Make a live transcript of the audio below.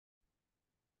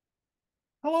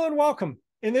Hello and welcome.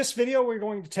 In this video, we're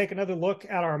going to take another look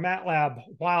at our Matlab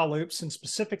while loops, and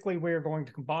specifically, we're going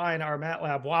to combine our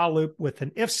Matlab while loop with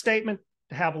an if statement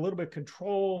to have a little bit of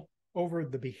control over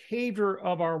the behavior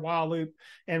of our while loop.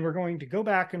 And we're going to go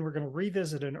back and we're going to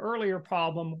revisit an earlier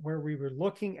problem where we were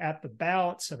looking at the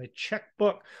balance of a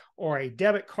checkbook or a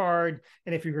debit card.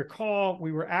 And if you recall,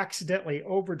 we were accidentally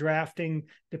overdrafting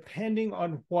depending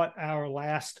on what our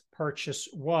last purchase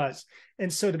was.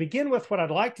 And so to begin with, what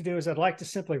I'd like to do is I'd like to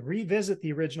simply revisit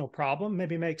the original problem,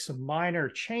 maybe make some minor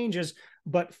changes,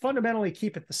 but fundamentally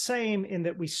keep it the same in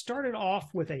that we started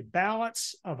off with a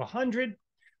balance of 100.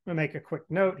 I'm going to make a quick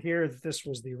note here that this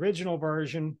was the original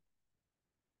version.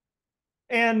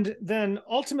 And then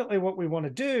ultimately what we want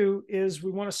to do is we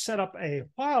want to set up a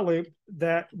while loop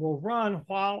that will run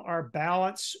while our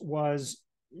balance was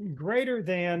greater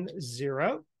than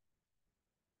 0.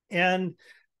 And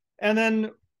then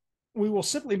we will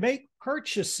simply make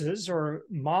purchases or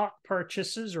mock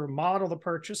purchases or model the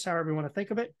purchase, however you want to think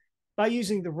of it, by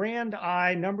using the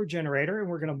rand_i number generator, and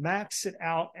we're going to max it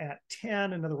out at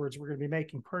 10. In other words, we're going to be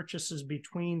making purchases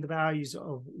between the values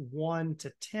of 1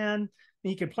 to 10. And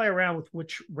you can play around with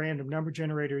which random number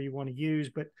generator you want to use,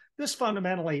 but this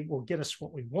fundamentally will get us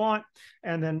what we want.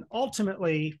 And then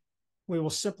ultimately, we will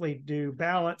simply do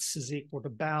balance is equal to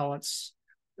balance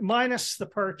minus the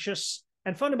purchase.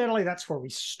 And fundamentally, that's where we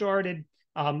started.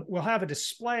 We'll have a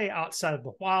display outside of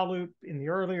the while loop. In the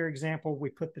earlier example, we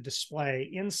put the display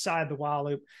inside the while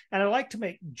loop. And I'd like to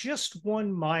make just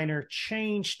one minor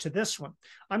change to this one.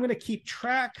 I'm going to keep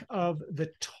track of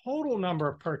the total number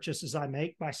of purchases I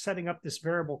make by setting up this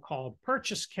variable called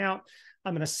purchase count.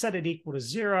 I'm going to set it equal to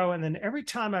 0. And then every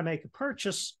time I make a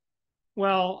purchase,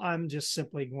 well, I'm just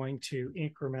simply going to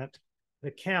increment the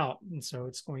count. And so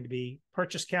it's going to be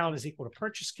purchase count is equal to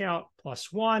purchase count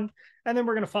plus 1. And then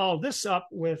we're going to follow this up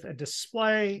with a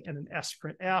display and an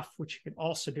sprintf, which you can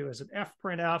also do as an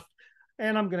fprintf.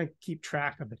 And I'm going to keep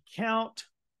track of the count,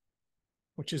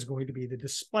 which is going to be the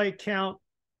display count,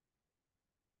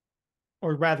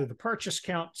 or rather the purchase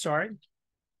count, sorry.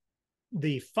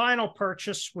 The final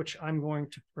purchase, which I'm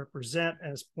going to represent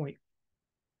as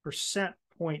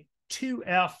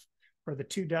 %.2f for the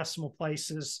 2 decimal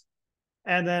places.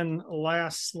 And then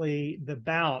lastly, the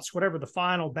balance, whatever the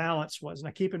final balance was. Now,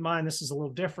 keep in mind, this is a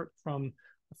little different from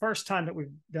the first time that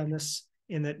we've done this,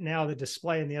 in that now the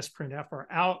display and the sprintf are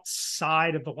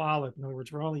outside of the while loop. In other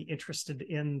words, we're only interested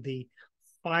in the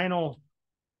final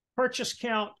purchase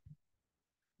count,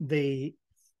 the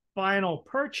final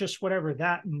purchase, whatever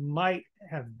that might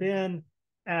have been,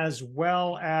 as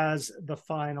well as the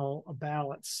final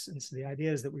balance. And so the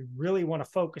idea is that we really want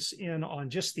to focus in on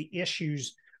just the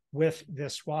issues with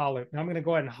this while loop. Now I'm going to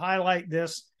go ahead and highlight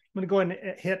this. I'm going to go ahead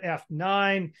and hit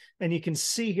F9, and you can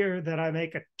see here that I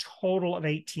make a total of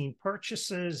 18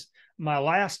 purchases. My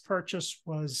last purchase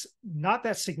was not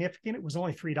that significant. It was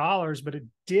only $3, but it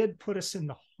did put us in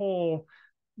the hole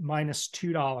minus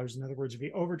 $2. In other words, we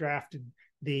overdrafted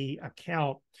the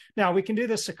account. Now we can do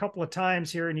this a couple of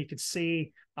times here, and you can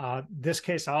see this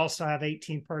case, I also have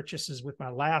 18 purchases with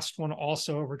my last one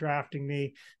also overdrafting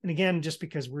me. And again, just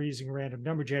because we're using a random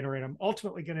number generator, I'm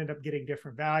ultimately going to end up getting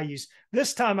different values.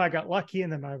 This time I got lucky,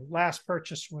 and then my last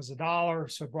purchase was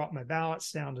 $1, so it brought my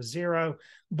balance down to 0.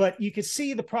 But you can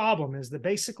see the problem is that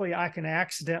basically I can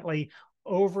accidentally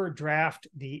overdraft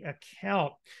the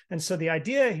account. And so the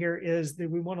idea here is that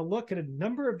we want to look at a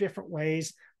number of different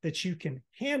ways that you can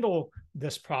handle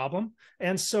this problem.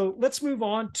 And so let's move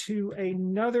on to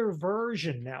another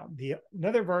version now.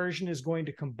 Another version is going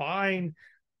to combine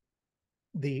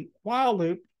the while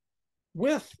loop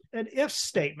with an if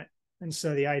statement. And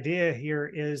so the idea here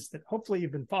is that hopefully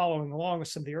you've been following along with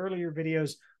some of the earlier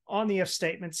videos on the if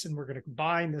statements, and we're going to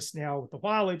combine this now with the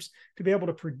while loops to be able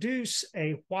to produce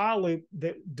a while loop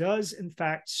that does in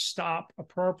fact stop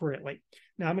appropriately.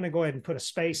 Now I'm going to go ahead and put a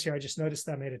space here. I just noticed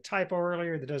that I made a typo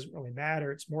earlier. That doesn't really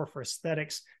matter. It's more for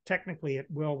aesthetics. Technically it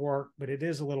will work, but it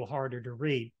is a little harder to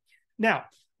read. Now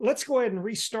let's go ahead and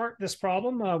restart this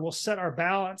problem. We'll set our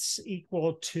balance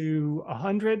equal to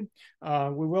 100.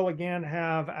 We will again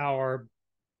have our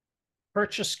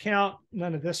purchase count.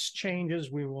 None of this changes.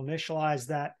 We will initialize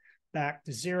that back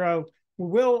to 0. We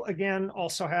will again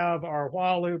also have our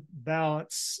while loop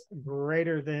balance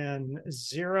greater than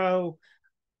 0,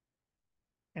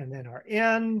 and then our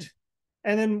end.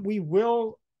 And then we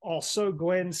will also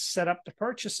go ahead and set up the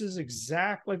purchases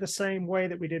exactly the same way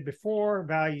that we did before,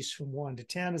 values from 1 to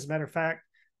 10. As a matter of fact,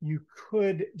 you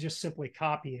could just simply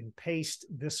copy and paste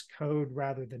this code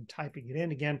rather than typing it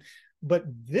in again. But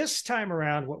this time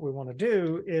around, what we want to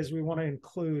do is we want to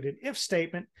include an if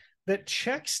statement that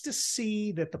checks to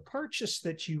see that the purchase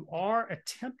that you are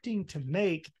attempting to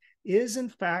make is in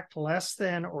fact less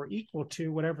than or equal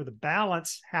to whatever the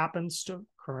balance happens to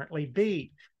currently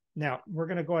be. Now, we're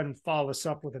going to go ahead and follow this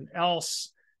up with an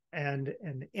else and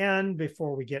an end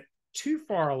before we get too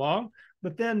far along.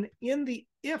 But then in the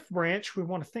if branch, we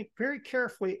want to think very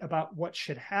carefully about what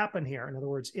should happen here. In other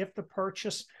words, if the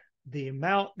purchase, the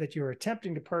amount that you're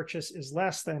attempting to purchase is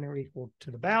less than or equal to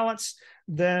the balance,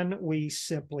 then we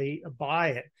simply buy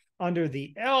it. Under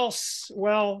the else,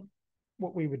 well,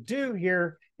 what we would do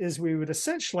here is we would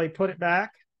essentially put it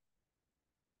back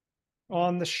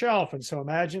on the shelf. And so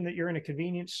imagine that you're in a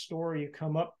convenience store, you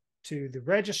come up to the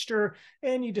register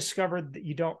and you discover that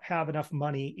you don't have enough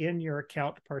money in your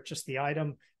account to purchase the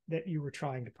item that you were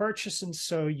trying to purchase. And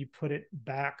so you put it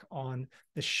back on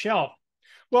the shelf.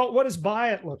 Well, what does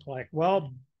buy it look like?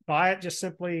 Well, buy it just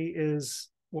simply is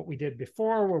what we did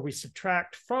before, where we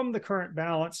subtract from the current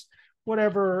balance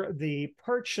whatever the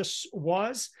purchase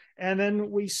was, and then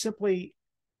we simply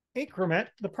increment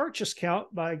the purchase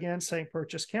count by, again, saying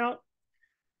purchase count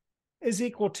is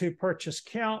equal to purchase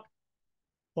count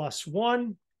plus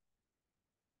 1.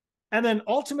 And then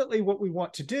ultimately what we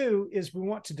want to do is we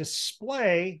want to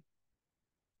display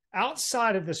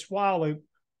outside of this while loop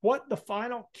what the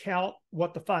final count,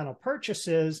 what the final purchase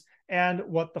is, and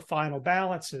what the final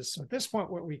balance is. So at this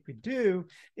point, what we could do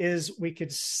is we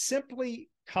could simply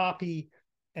copy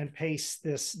and paste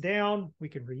this down. We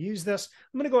can reuse this.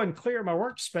 I'm going to go ahead and clear my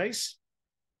workspace.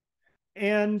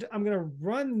 And I'm going to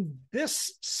run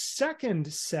this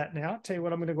second set now. Tell you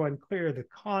what, I'm going to go ahead and clear the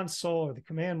console or the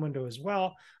command window as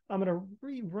well. I'm going to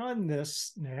rerun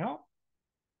this now,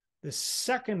 this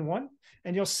second one.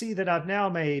 And you'll see that I've now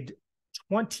made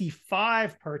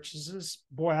 25 purchases.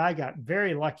 Boy, I got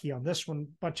very lucky on this one.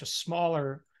 Bunch of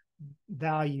smaller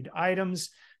valued items.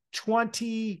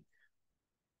 20,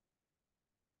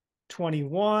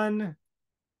 21,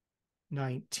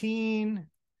 19.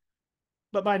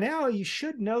 But by now, you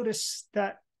should notice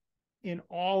that in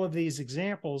all of these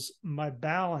examples, my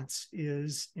balance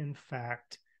is, in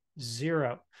fact,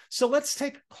 0. So let's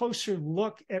take a closer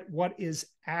look at what is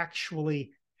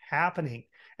actually happening.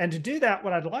 And to do that,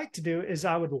 what I'd like to do is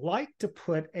I would like to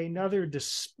put another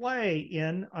display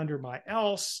in under my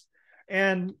else.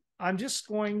 And I'm just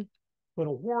going to put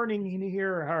a warning in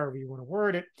here, or however you want to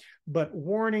word it, but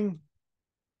warning,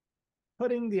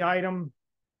 putting the item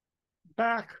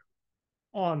back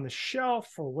on the shelf,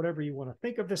 or whatever you want to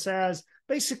think of this as.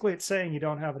 Basically, it's saying you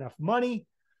don't have enough money.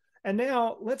 And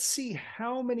now let's see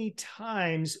how many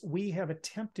times we have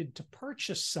attempted to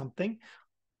purchase something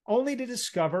only to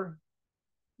discover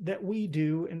that we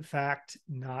do, in fact,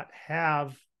 not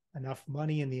have enough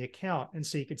money in the account. And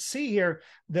so you could see here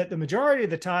that the majority of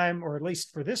the time, or at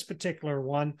least for this particular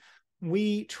one,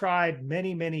 we tried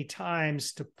many, many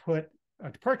times to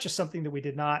purchase something that we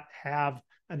did not have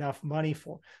enough money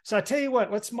for. So I tell you what,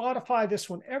 let's modify this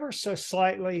one ever so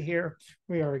slightly here.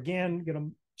 We are again going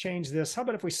to change this. How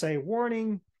about if we say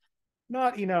warning,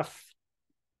 not enough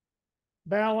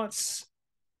balance.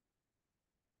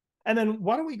 And then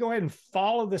why don't we go ahead and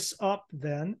follow this up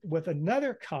then with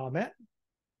another comment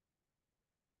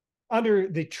under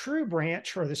the true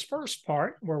branch, or this first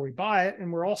part where we buy it.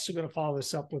 And we're also going to follow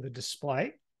this up with a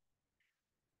display.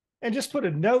 And just put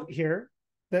a note here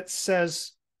that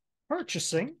says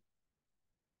purchasing.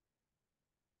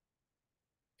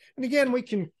 And again, we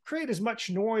can create as much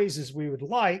noise as we would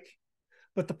like,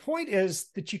 but the point is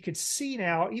that you could see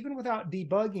now, even without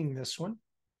debugging this one,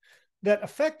 that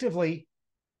effectively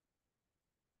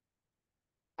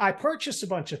I purchased a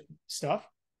bunch of stuff.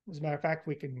 As a matter of fact,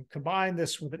 we can combine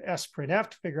this with an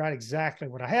sprintf to figure out exactly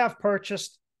what I have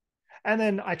purchased. And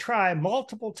then I try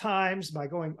multiple times by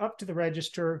going up to the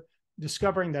register,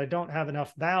 discovering that I don't have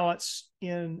enough balance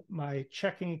in my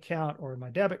checking account or in my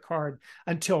debit card,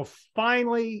 until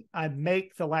finally I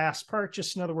make the last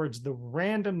purchase. In other words, the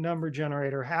random number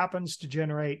generator happens to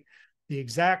generate the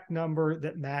exact number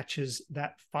that matches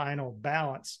that final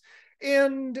balance.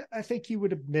 And I think you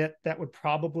would admit that would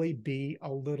probably be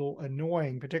a little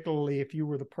annoying, particularly if you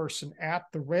were the person at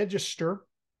the register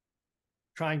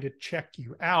trying to check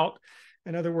you out.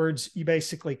 In other words, you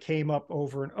basically came up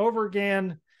over and over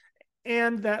again.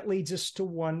 And that leads us to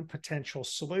one potential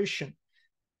solution.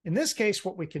 In this case,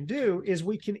 what we can do is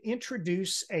we can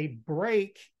introduce a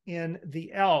break in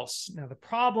the else. Now, the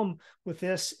problem with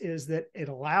this is that it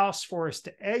allows for us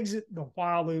to exit the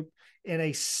while loop in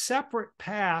a separate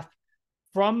path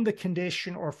from the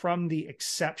condition or from the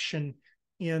exception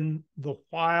in the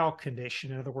while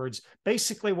condition. In other words,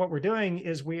 basically what we're doing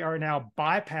is we are now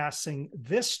bypassing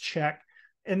this check,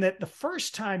 and that the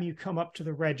first time you come up to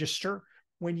the register,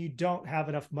 when you don't have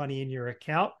enough money in your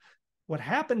account. What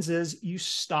happens is you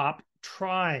stop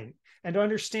trying. And to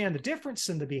understand the difference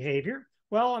in the behavior,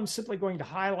 well, I'm simply going to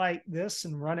highlight this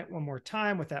and run it one more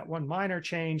time with that one minor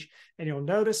change. And you'll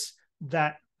notice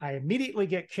that I immediately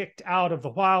get kicked out of the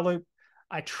while loop.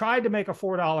 I tried to make a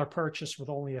 $4 purchase with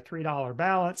only a $3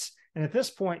 balance. And at this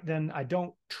point, then I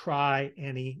don't try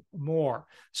anymore.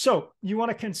 So you want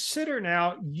to consider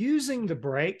now using the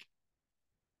break,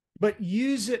 but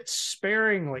use it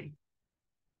sparingly.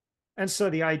 And so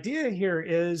the idea here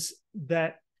is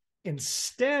that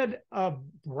instead of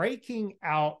breaking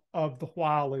out of the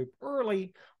while loop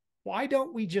early, why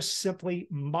don't we just simply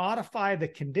modify the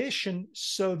condition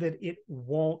so that it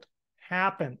won't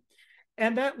happen?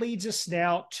 And that leads us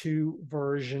now to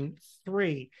version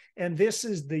 3. And this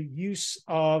is the use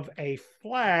of a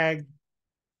flag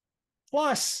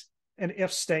plus an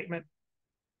if statement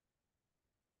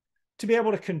to be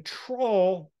able to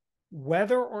control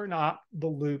whether or not the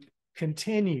loop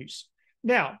continues.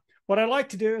 Now, what I like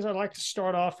to do is I like to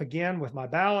start off again with my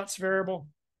balance variable,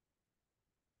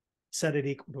 set it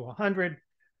equal to 100.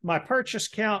 My purchase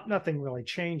count, nothing really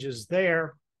changes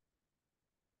there.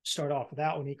 Start off with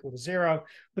that one equal to 0.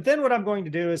 But then what I'm going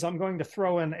to do is I'm going to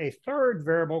throw in a third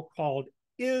variable called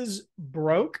is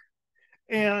broke.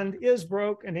 And is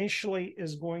broke initially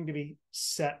is going to be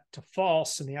set to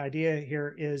false. And the idea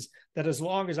here is that as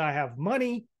long as I have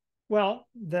money, well,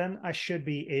 then I should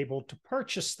be able to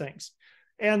purchase things.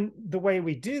 And the way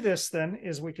we do this then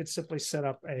is we could simply set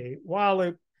up a while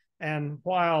loop, and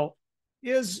while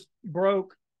is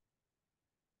broke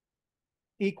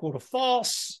equal to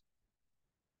false,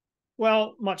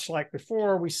 well, much like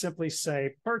before, we simply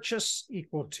say purchase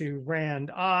equal to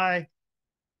rand I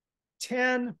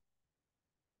 10.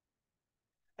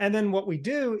 And then what we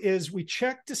do is we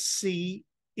check to see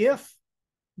if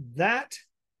that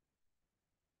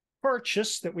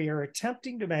purchase that we are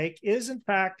attempting to make is in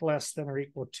fact less than or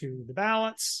equal to the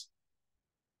balance.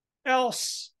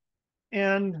 Else,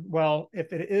 and well,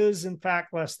 if it is in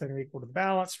fact less than or equal to the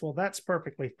balance, well, that's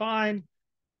perfectly fine.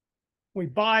 We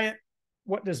buy it.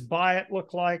 What does buy it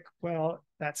look like? Well,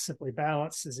 that's simply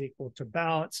balance is equal to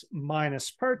balance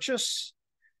minus purchase.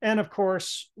 And of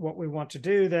course, what we want to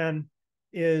do then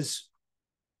is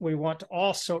we want to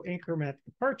also increment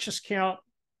the purchase count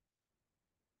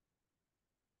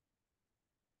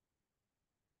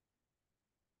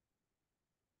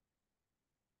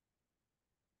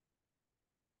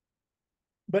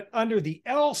but under the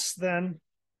else, then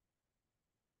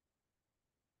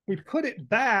we put it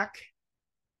back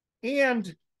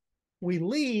and we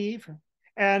leave.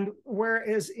 And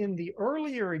whereas in the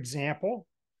earlier example,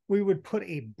 we would put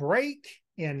a break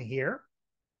in here,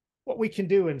 what we can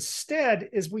do instead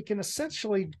is we can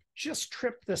essentially just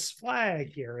trip this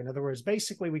flag here. In other words,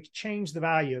 basically we can change the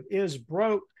value of is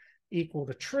broke equal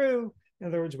to true. In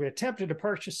other words, we attempted to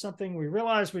purchase something. We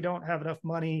realize we don't have enough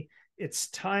money. It's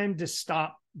time to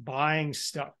stop buying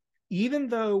stuff, even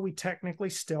though we technically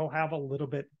still have a little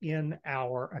bit in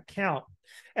our account.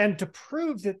 And to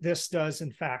prove that this does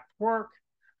in fact work,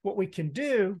 what we can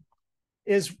do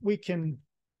is we can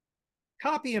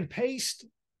copy and paste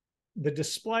the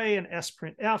display in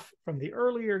sprintf from the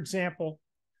earlier example.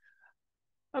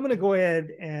 I'm going to go ahead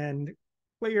and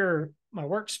clear my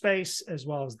workspace as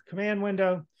well as the command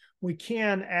window. We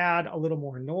can add a little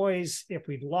more noise if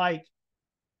we'd like.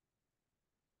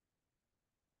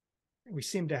 We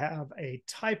seem to have a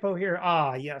typo here.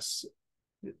 Yes,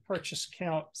 purchase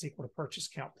count is equal to purchase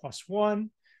count plus 1.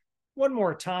 One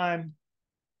more time.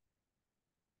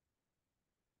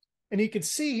 And you can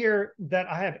see here that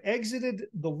I have exited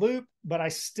the loop, but I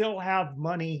still have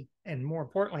money, and more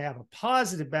importantly, I have a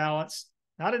positive balance,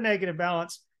 not a negative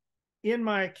balance, in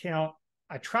my account.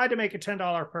 I tried to make a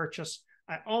 $10 purchase.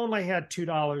 I only had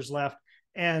 $2 left.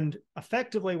 And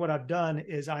effectively what I've done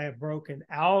is I have broken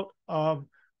out of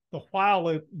the while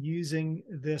loop using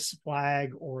this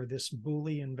flag or this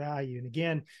Boolean value. And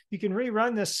again, you can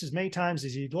rerun this as many times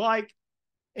as you'd like.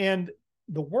 And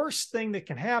the worst thing that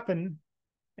can happen,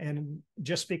 and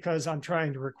just because I'm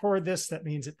trying to record this, that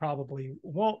means it probably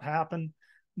won't happen,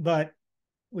 but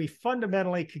we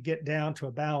fundamentally could get down to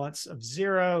a balance of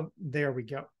 0. There we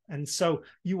go. And so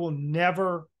you will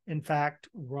never, in fact,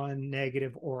 run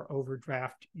negative or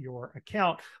overdraft your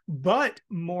account. But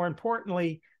more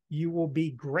importantly, you will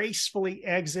be gracefully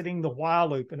exiting the while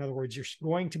loop. In other words, you're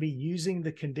going to be using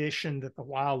the condition that the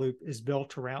while loop is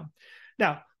built around.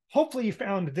 Now, Hopefully you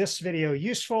found this video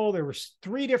useful. There was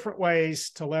 3 different ways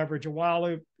to leverage a while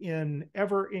loop in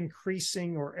ever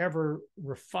increasing or ever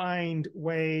refined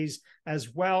ways,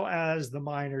 as well as the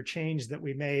minor change that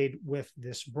we made with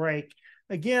this break.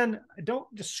 Again, I don't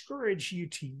discourage you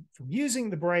from using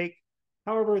the break.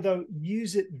 However, though,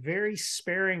 use it very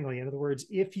sparingly. In other words,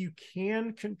 if you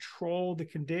can control the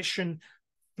condition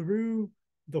through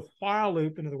the while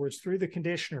loop, in other words, through the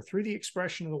condition or through the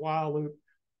expression of the while loop,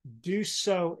 do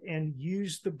so and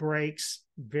use the breaks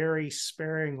very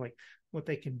sparingly. What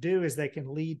they can do is they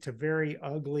can lead to very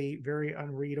ugly, very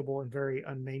unreadable, and very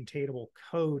unmaintainable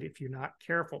code if you're not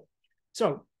careful.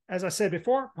 So, as I said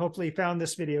before, hopefully you found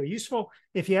this video useful.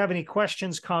 If you have any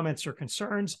questions, comments, or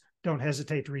concerns, don't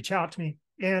hesitate to reach out to me.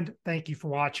 And thank you for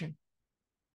watching.